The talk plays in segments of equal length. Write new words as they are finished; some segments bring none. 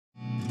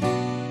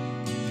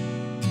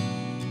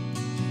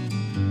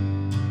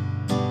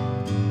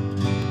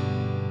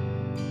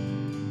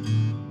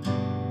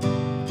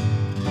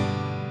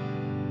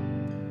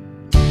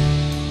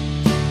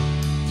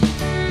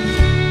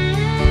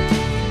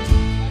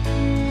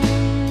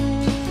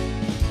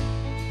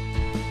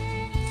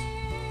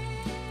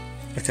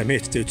Okay, I'm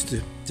here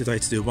today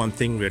to do one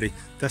thing really.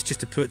 That's just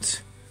to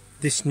put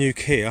this nuke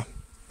here,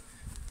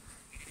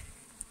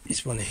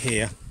 this one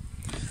here,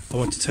 I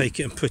want to take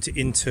it and put it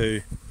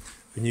into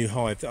a new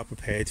hive that I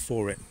prepared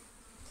for it.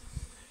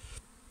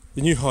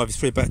 The new hive is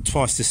probably about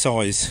twice the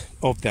size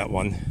of that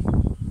one,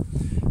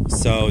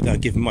 so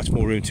that'll give them much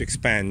more room to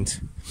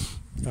expand.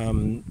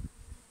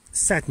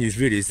 Sad news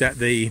really is that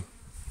the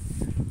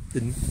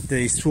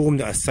swarm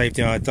that I saved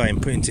the other day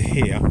and put into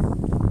here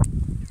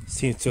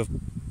seems to have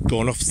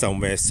gone off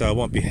somewhere, so I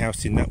won't be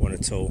housing that one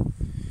at all,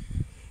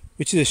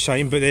 which is a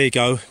shame, but there you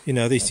go. You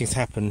know, these things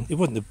happen. It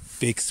wasn't a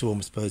big swarm,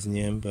 I suppose, in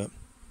the end, but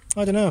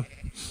I don't know,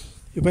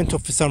 it went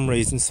off for some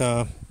reason,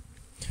 so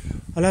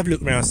I'll have a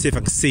look around, see if I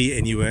can see it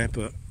anywhere,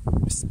 but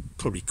it's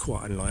probably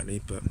quite unlikely,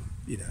 but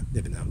you know,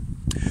 never know.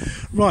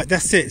 Right,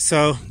 that's it.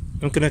 So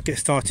I'm going to get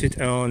started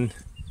on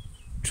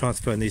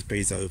transferring these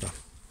bees over.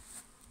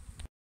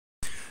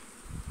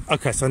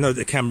 Okay, so I know that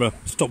the camera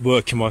stopped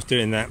working while I was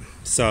doing that,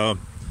 so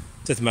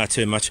it doesn't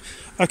matter too much.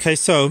 Okay,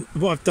 so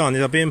what I've done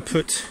is I've been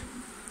put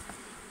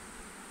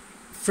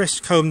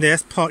fresh comb there.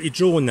 That's partly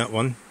drawn, that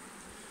one.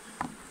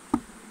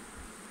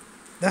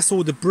 That's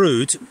all the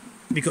brood.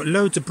 We've got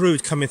loads of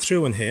brood coming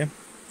through on here.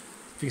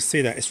 If you can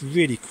see that, it's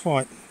really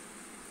quite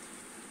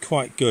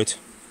good.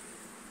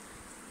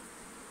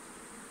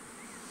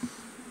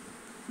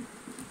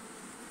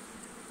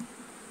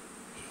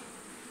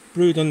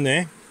 Brood on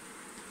there,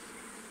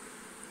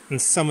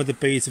 and some of the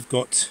bees have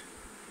got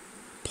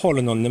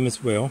pollen on them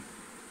as well,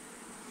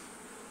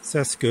 so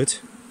that's good.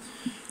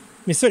 I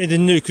mean, certainly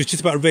the nuke was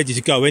just about ready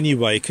to go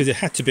anyway, because it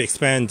had to be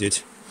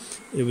expanded.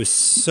 It was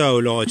so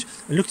large.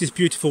 And look at this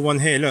beautiful one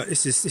here. Look,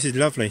 this is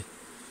lovely.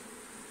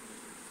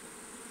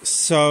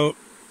 So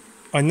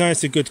I know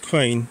it's a good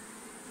queen.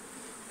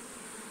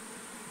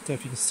 I don't know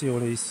if you can see all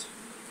these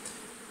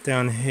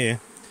down here.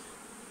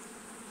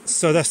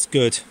 So that's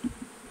good.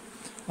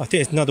 I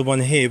think there's another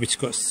one here which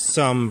got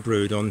some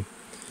brood on.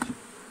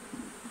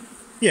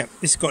 Yeah,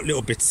 it's got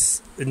little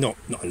bits, not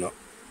a lot.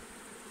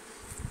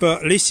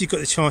 But at least you've got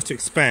the chance to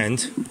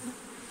expand.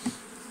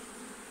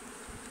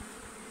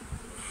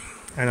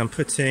 And I'm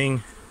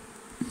putting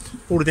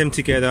all of them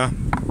together.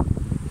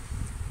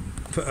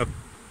 Put a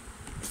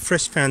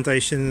fresh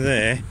foundation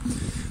there.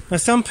 Now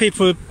some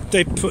people,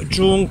 they put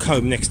drawn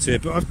comb next to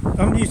it, but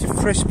I'm using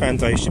a fresh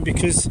foundation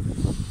because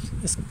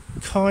it's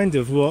kind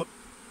of what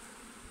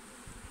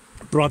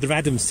Brother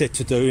Adam said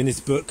to do in his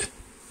book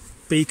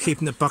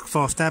Beekeeping at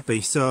Buckfast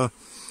Abbey. So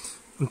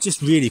I'm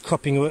just really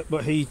copying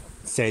what he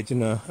said, you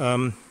know.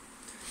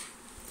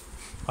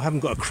 I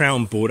haven't got a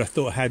crown board. I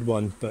thought I had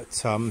one,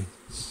 but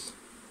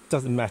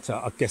doesn't matter.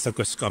 I guess I've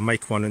just got to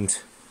make one and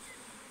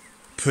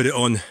put it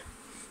on.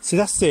 So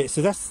that's it.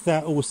 So that's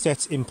that all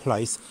set in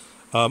place.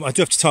 I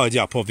do have to tidy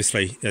up,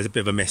 obviously. There's a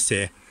bit of a mess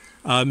here.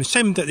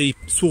 Shame that the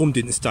swarm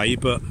didn't stay,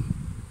 but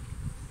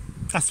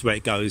that's the way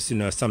it goes, you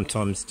know.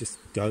 Sometimes it just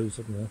goes,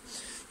 I don't know.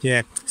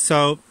 Yeah,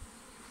 so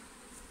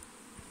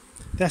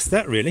that's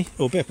that really.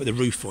 Oh, I better put the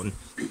roof on.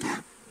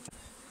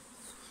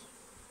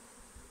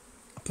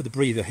 I'll put the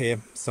breather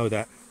here so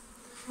that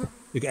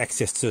we get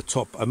access to the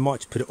top. I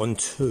might put it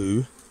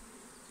onto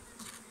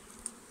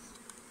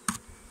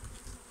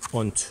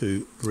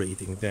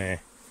breathing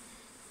there.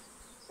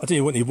 I don't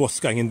even want any wasps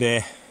going in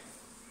there.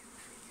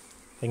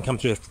 They can come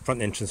through the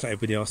front entrance like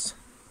everybody else.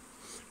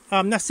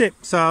 That's it.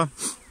 So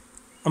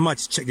I might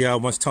just check the other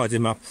ones, tidy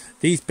them up.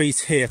 These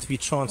bees here have to be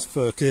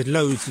transferred because there's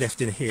loads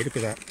left in here. Look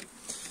at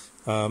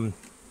that.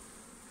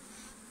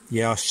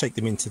 Yeah, I'll shake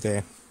them into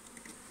there.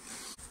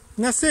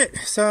 And that's it.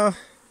 So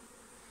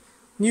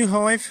new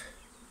hive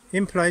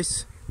in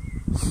place.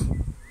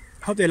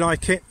 Hope they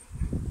like it.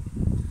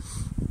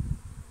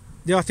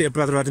 The other thing that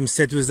Brother Adam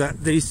said was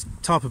that these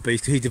type of bees,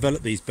 because he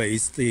developed these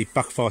bees, the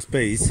buckfast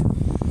bees,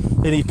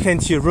 they need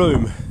plenty of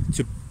room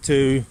for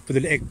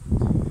the egg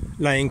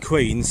laying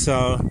queen.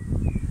 So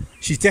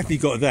she's definitely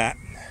got that.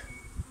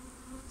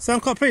 So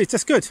I'm quite pleased.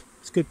 That's good.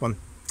 It's a good one.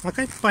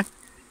 Okay, bye.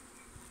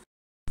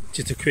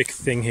 Just a quick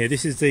thing here.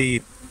 This is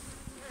the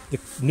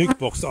nuke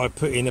box that I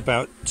put in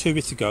about 2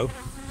 weeks ago.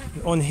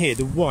 And on here,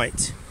 the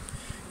white,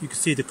 you can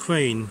see the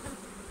queen,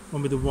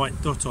 one with the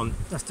white dot on.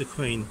 That's the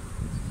queen.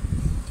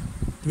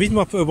 The reason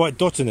why I put a white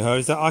dot on her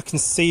is that I can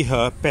see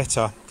her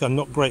better. I'm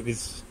not great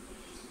with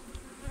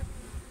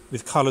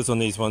colours on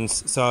these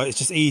ones, so it's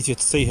just easier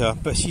to see her.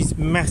 But she's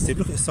massive.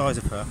 Look at the size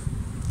of her.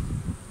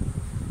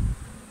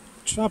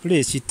 Trouble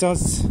is, she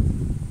does.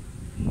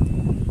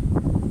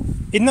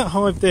 In that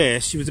hive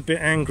there, she was a bit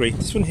angry.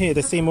 This one here,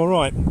 they seem all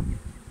right.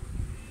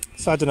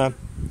 So I don't know.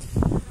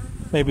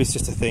 Maybe it's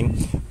just a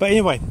thing. But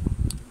anyway,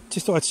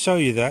 just thought I'd show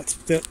you that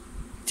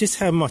just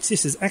how much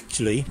this is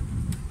actually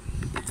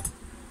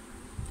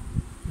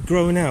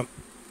growing out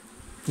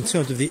in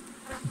terms of the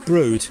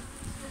brood.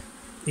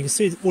 You can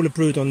see all the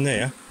brood on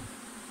there.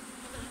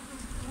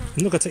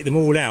 I'm not going to take them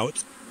all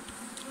out.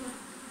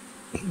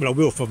 Well, I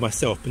will for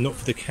myself, but not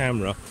for the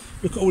camera.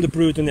 Look at all the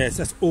brood on there.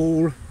 So that's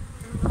all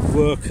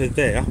worker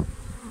there.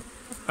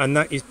 And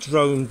that is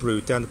drone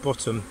brood down the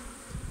bottom.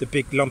 The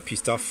big lumpy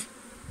stuff.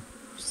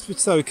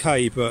 It's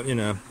okay, but you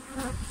know,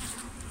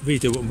 really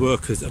don't want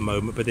workers at the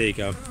moment, but there you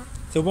go.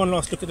 So one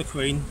last look at the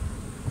queen.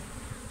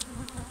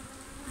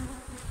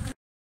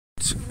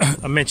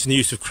 I mentioned the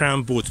use of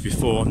crown boards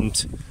before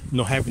and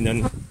not having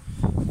them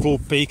for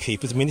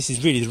beekeepers. I mean, this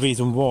is really the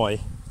reason why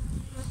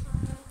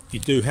you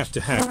do have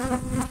to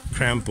have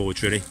crown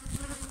boards, really.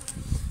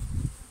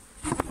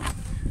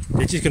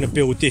 They're just going to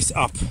build this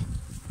up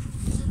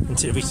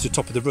until it reaches the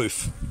top of the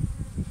roof,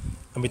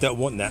 and we don't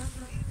want that.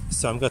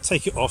 So I'm going to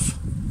take it off.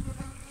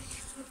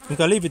 I'm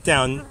going to leave it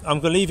down. I'm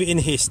going to leave it in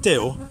here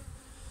still,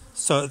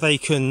 so that they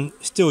can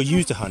still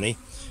use the honey.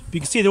 But you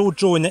can see they're all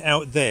drawing it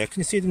out there. Can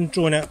you see them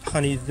drawing out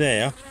honey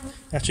there?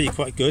 That's really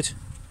quite good.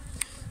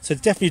 So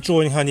definitely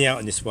drawing honey out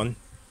in this one.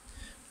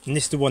 And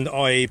this is the one that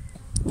I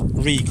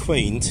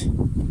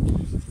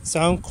re-queened. So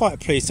I'm quite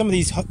pleased. Some of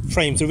these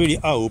frames are really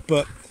old,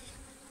 but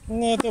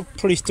no, they'll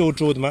probably still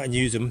draw them out and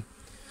use them.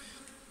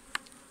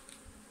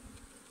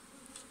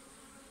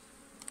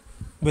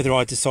 Whether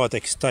I decide they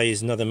can stay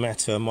is another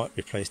matter. I might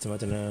replace them, I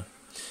don't know.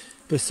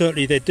 But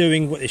certainly they're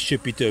doing what they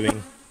should be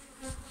doing.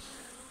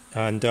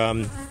 And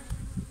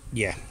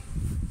yeah,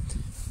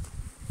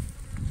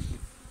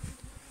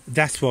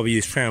 that's why we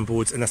use crown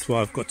boards, and that's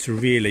why I've got to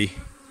really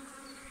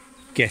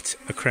get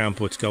a crown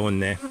board to go on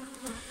there.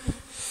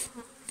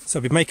 So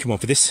I'll be making one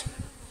for this,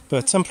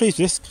 but I'm pleased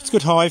with this. It's a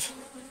good hive.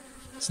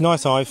 It's a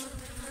nice hive.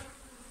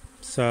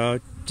 So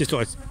just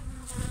thought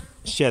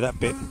I'd share that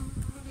bit.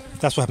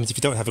 That's what happens if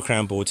you don't have a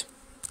crown board.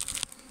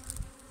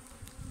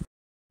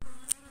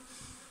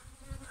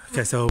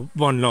 Okay, so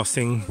one last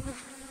thing.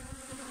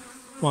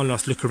 One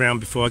last look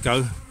around before I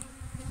go.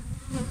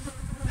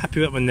 Happy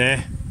with that one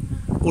there.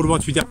 All the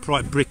ones with the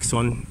upright bricks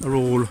on are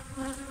all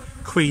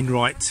queen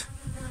right.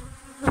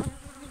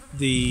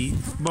 The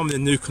one with the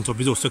nuke on top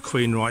is also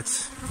queen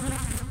right.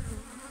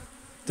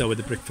 Don't know where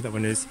the brick for that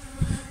one is.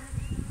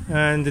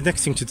 And the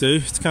next thing to do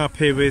is to come up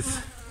here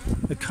with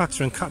a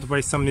cutter and cut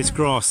away some of this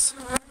grass.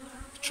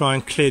 Try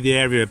and clear the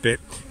area a bit.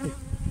 It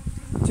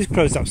just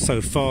grows up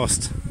so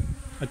fast.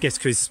 I guess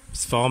because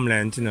it's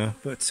farmland, you know.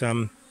 But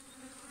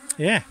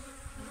yeah.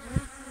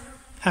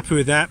 Happy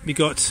with that. We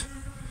got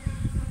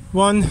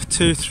 1,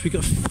 2, 3, we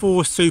got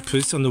 4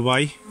 supers on the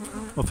way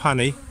of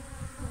honey.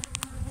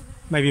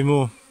 Maybe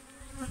more.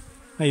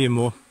 Maybe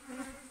more.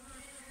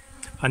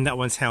 And that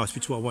one's house,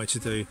 which is what I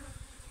wanted to do.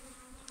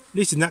 At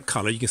least in that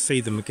colour you can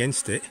see them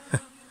against it.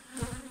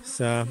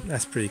 So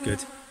that's pretty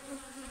good.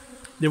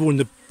 They're all in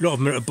the, a lot of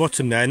them are at the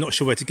bottom there, not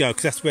sure where to go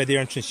because that's where the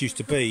entrance used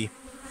to be.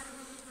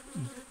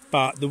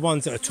 But the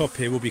ones at the top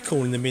here will be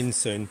calling them in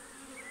soon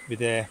with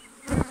their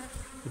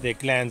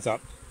glands up.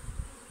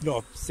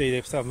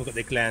 See, some of them got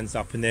their glands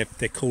up and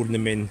they're calling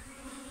them in,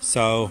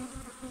 so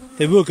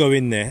they will go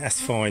in there. That's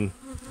fine.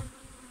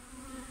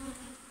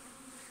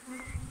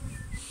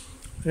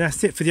 And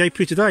that's it for the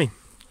apiary today.